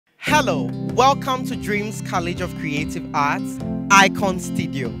Hello, welcome to Dreams College of Creative Arts, Icon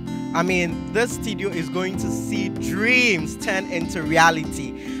Studio. This studio is going to see dreams turn into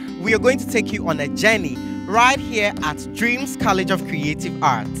reality. We are going to take you on a journey right here at Dreams College of Creative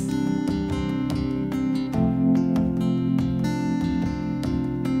Arts.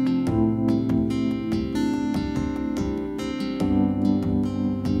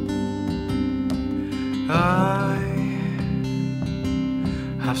 I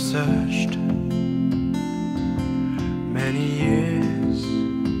have searched many years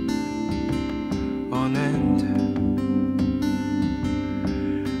on end.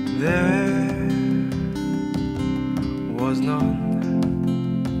 There was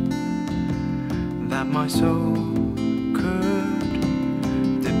none that my soul could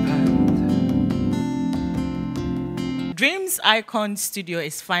depend. Dreams Icon Studio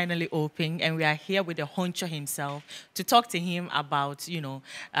is finally open, and we are here with the honcho himself to talk to him about,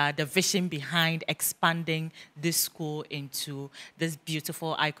 the vision behind expanding this school into this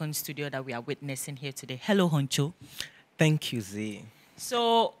beautiful Icon Studio that we are witnessing here today. Hello, honcho. Thank you, Z.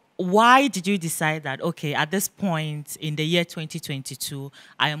 So, why did you decide that, okay, at this point in the year 2022,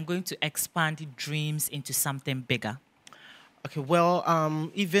 I am going to expand Dreams into something bigger? Okay, well,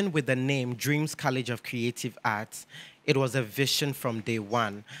 even with the name Dreams College of Creative Arts, it was a vision from day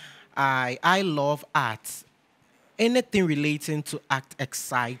one. I love art. Anything relating to art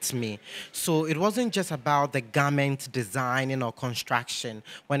excites me. So it wasn't just about the garment designing or construction.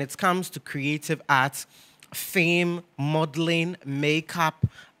 When it comes to creative arts, film, modeling, makeup,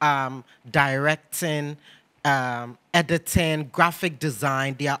 directing, editing, graphic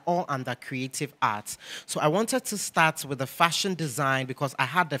design, they are all under creative arts. So I wanted to start with the fashion design because I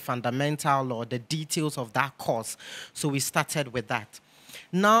had the fundamental or the details of that course. So we started with that.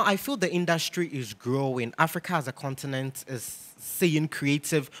 Now I feel the industry is growing. Africa as a continent is seeing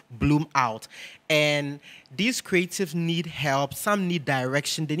creative bloom out. And these creatives need help. Some need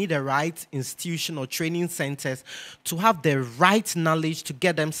direction. They need the right institution or training centers to have the right knowledge to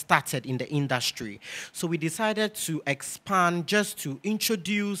get them started in the industry. So we decided to expand just to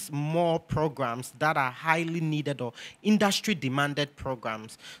introduce more programs that are highly needed or industry demanded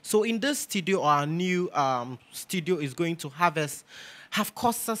programs. So in this studio, our new studio is going to have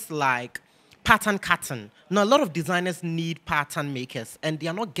courses like pattern cutting. Now, a lot of designers need pattern makers, and they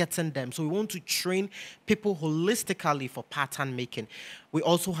are not getting them. So we want to train people holistically for pattern making. We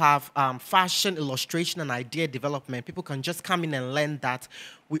also have fashion, illustration, and idea development. People can just come in and learn that.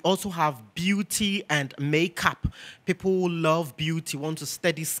 We also have beauty and makeup. People who love beauty, want to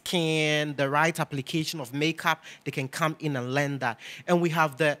study skin, the right application of makeup, they can come in and learn that. And we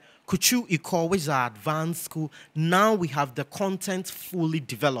have the Couture Ecole, which is our advanced school. Now we have the content fully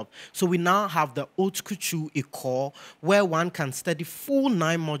developed. So we now have the Haute Couture Ecole, where one can study full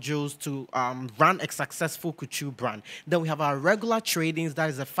 9 modules to run a successful couture brand. Then we have our regular tradings, that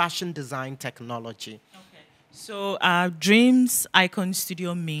is a fashion design technology. So Dreams Icon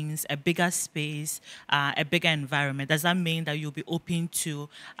Studio means a bigger space, a bigger environment. Does that mean that you'll be open to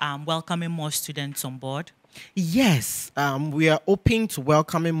welcoming more students on board? Yes, we are open to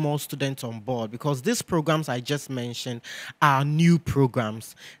welcoming more students on board because these programs I just mentioned are new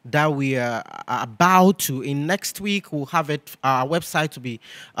programs that we are about to. In next week, we'll have our website to be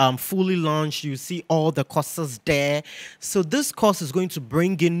fully launched. You see all the courses there. So this course is going to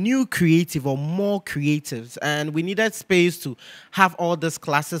bring in new creative or more creatives, and we needed space to have all these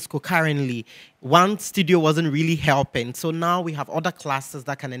classes concurrently. One studio wasn't really helping, so now we have other classes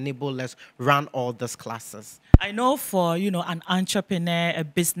that can enable us run all these classes. I know for, an entrepreneur, a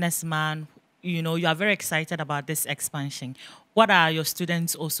businessman, you are very excited about this expansion. What are your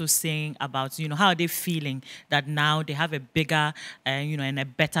students also saying about, how are they feeling that now they have a bigger, and a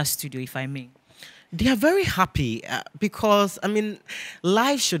better studio, if I may? They are very happy because,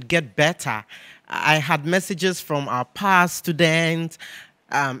 life should get better. I had messages from our past students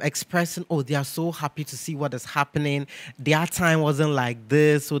expressing, they are so happy to see what is happening. Their time wasn't like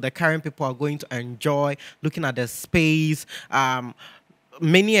this, so the current people are going to enjoy looking at the space.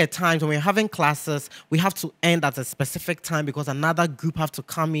 Many a times when we're having classes, we have to end at a specific time because another group have to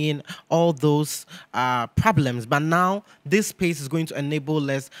come in, all those problems. But now this space is going to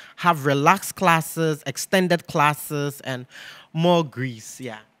enable us have relaxed classes, extended classes, and more grace,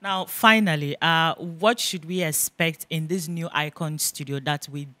 yeah. Now, finally, what should we expect in this new Icon Studio that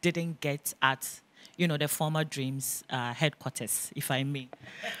we didn't get at, the former Dreams headquarters, if I may?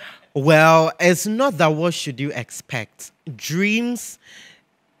 Well, it's not that what should you expect. Dreams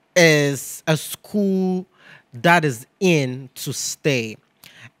is a school that is in to stay.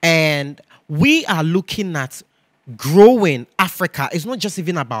 And we are looking at growing Africa is not just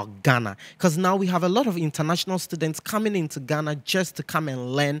even about Ghana, because now we have a lot of international students coming into Ghana just to come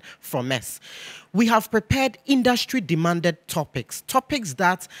and learn from us. We have prepared industry demanded topics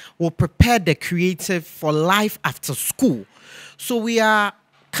that will prepare the creative for life after school. So we are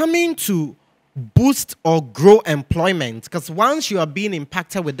coming to boost or grow employment, because once you are being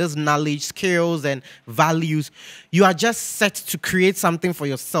impacted with this knowledge, skills, and values, you are just set to create something for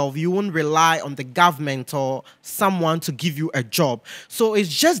yourself. You won't rely on the government or someone to give you a job. So it's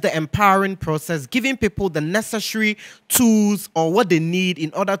just the empowering process, giving people the necessary tools or what they need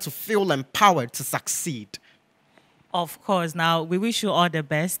in order to feel empowered to succeed. Of course. Now, we wish you all the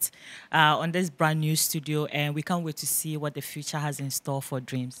best on this brand new studio, and we can't wait to see what the future has in store for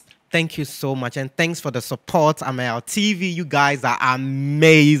Dreams. Thank you so much, and thanks for the support, Ameyaw TV. You guys are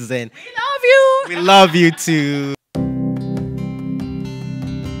amazing. We love you. We love you too.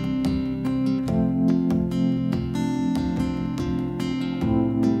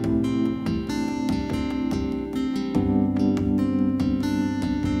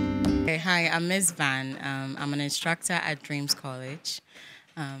 Hi, I'm Ms. Van. I'm an instructor at Dreams College.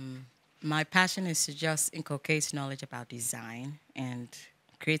 My passion is to just inculcate knowledge about design and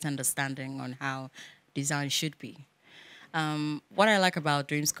create understanding on how design should be. What I like about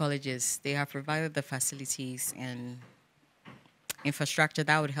Dreams College is they have provided the facilities and infrastructure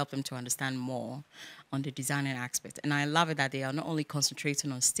that would help them to understand more on the designing aspect. And I love it that they are not only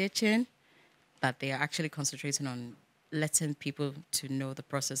concentrating on stitching, but they are actually concentrating on letting people to know the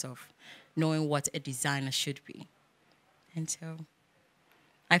process of knowing what a designer should be. And so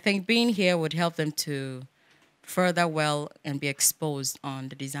I think being here would help them to further well and be exposed on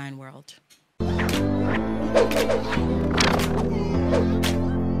the design world.